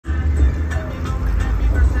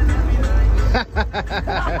Right?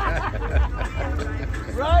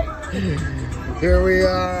 Here we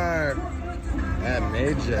are at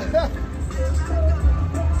MayJah.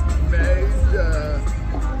 MayJah.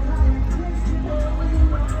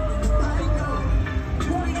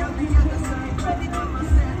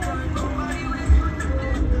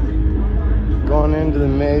 Going into the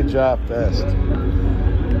MayJah Fest.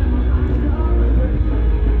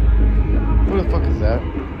 What the fuck is that?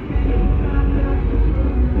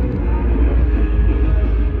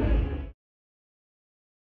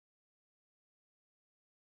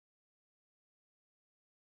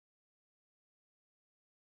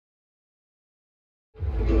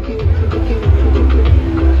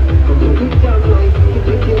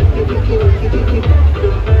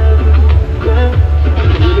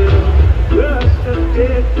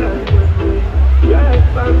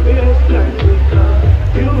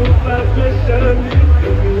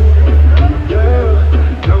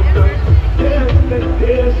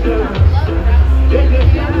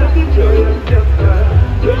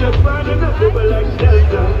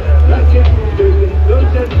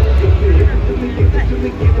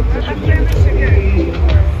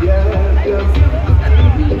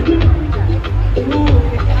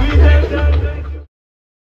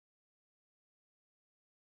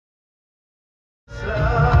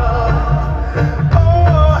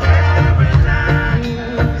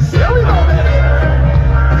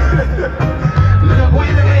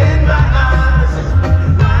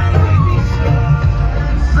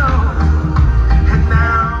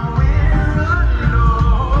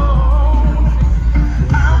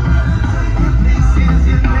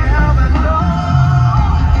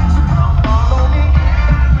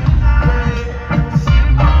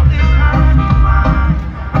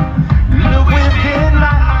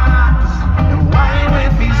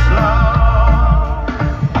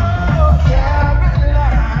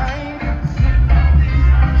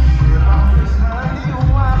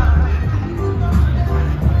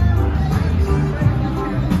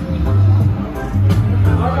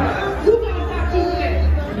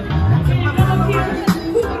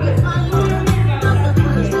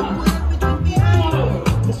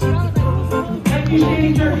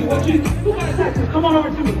 Come on over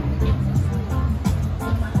to me.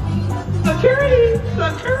 Security!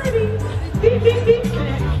 Security! Beep, beep, beep.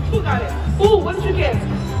 Who got it? Ooh, what did you get?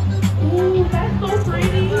 Ooh, that's so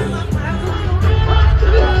pretty.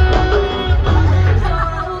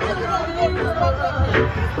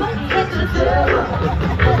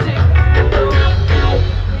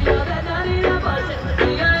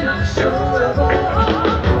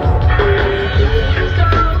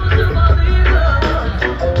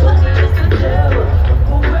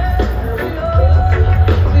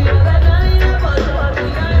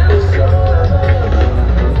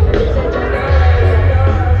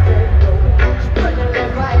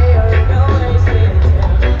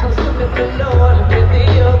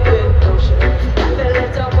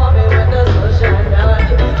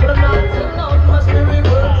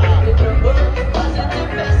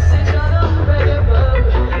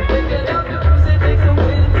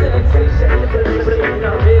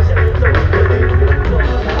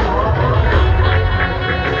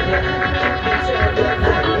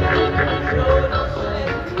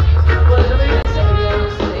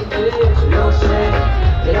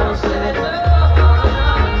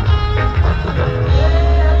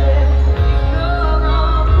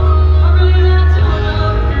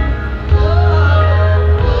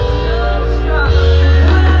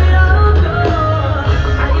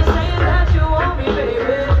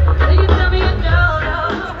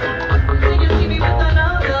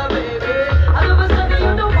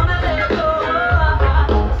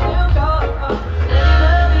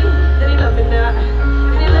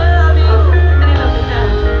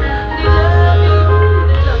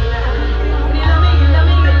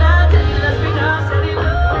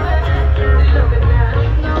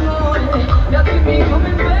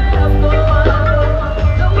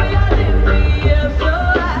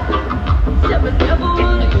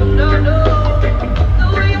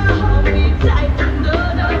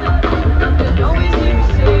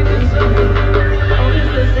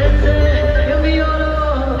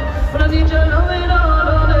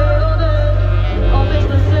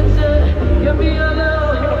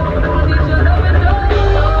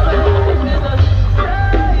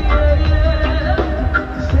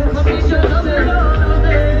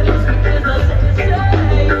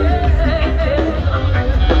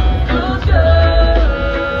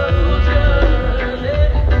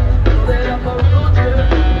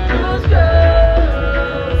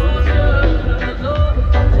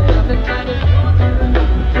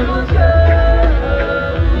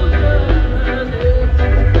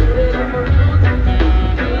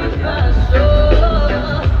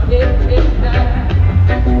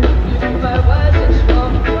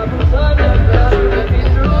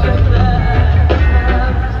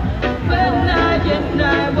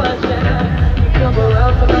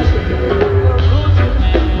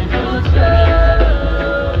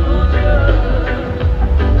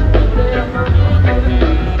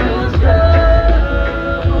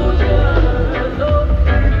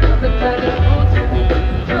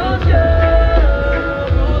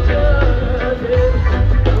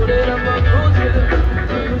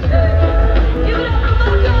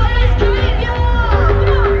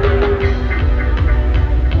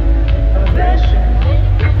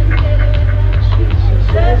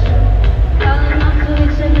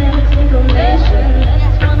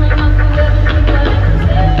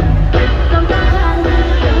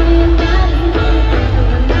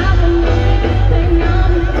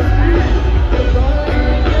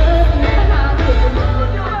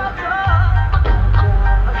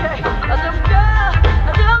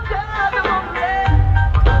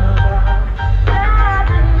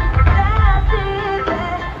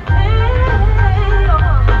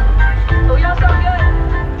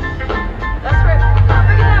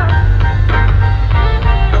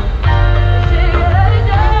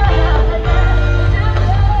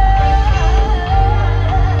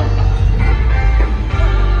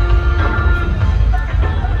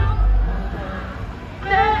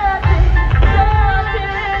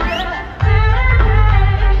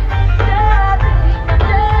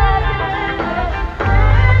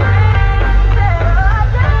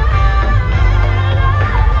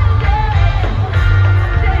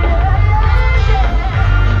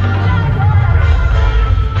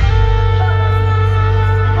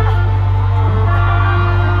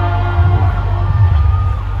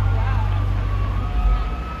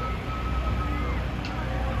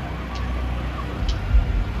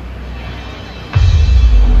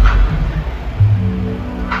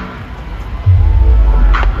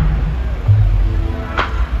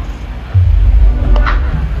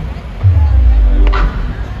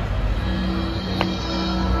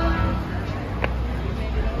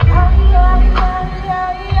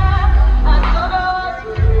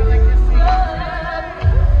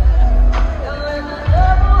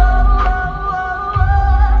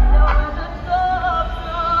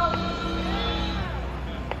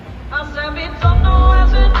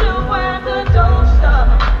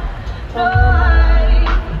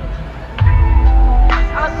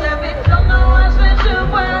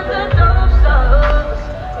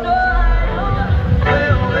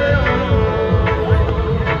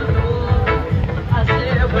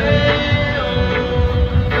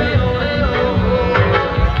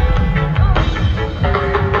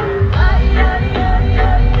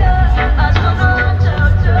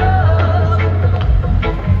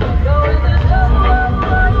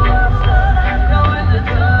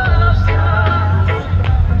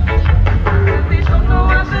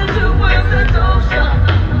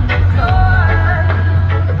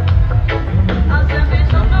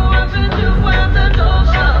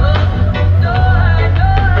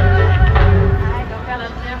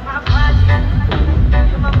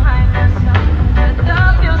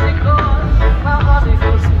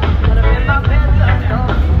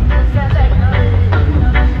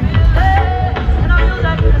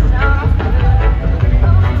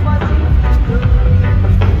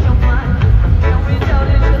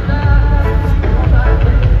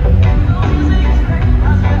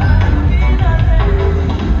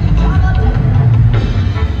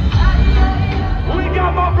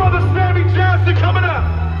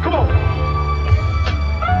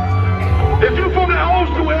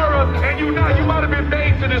 you now. You might have been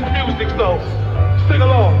made to this music, so sing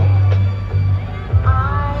along.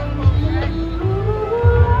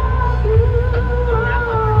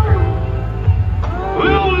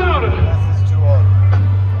 Little louder.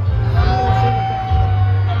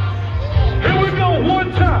 Here we go,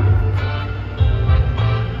 one time.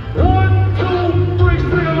 1, 2, 3,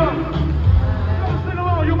 sing along. Sing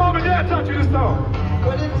along. Your mom and dad taught you this song.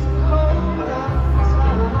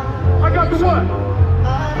 I got the one.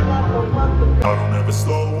 I don't ever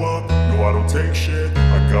slow up, no I don't take shit.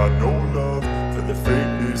 I got no love for the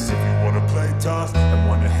fakeness. If you wanna play tough and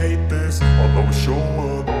wanna hate this, I'll always show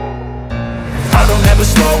up. I don't ever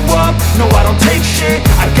slow up, no I don't take shit.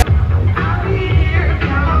 I got Out here,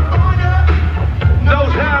 California.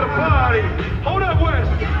 Knows how to party. Hold up,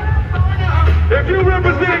 West. If you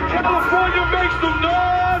represent California, make some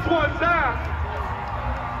noise one time.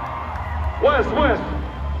 West.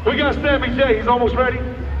 We got Sammy J. He's almost ready.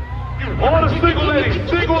 All the single ladies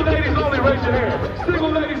only, raise your hand. Single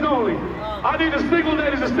ladies only. I need the single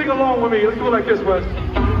ladies to sing along with me. Let's do it like this, Wes.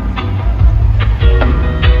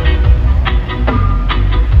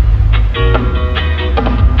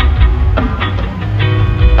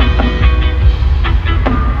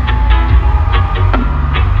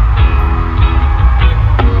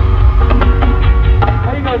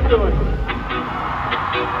 How you guys doing?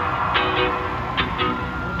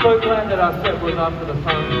 I'm so glad that our set was after the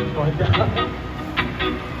sun was going down.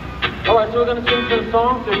 Alright, so we're going to sing some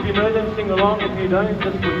songs. So if you know them, sing along. If you don't,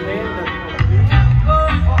 just pretend.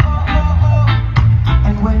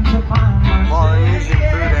 Well, I'm using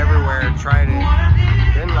food everywhere. Tried it.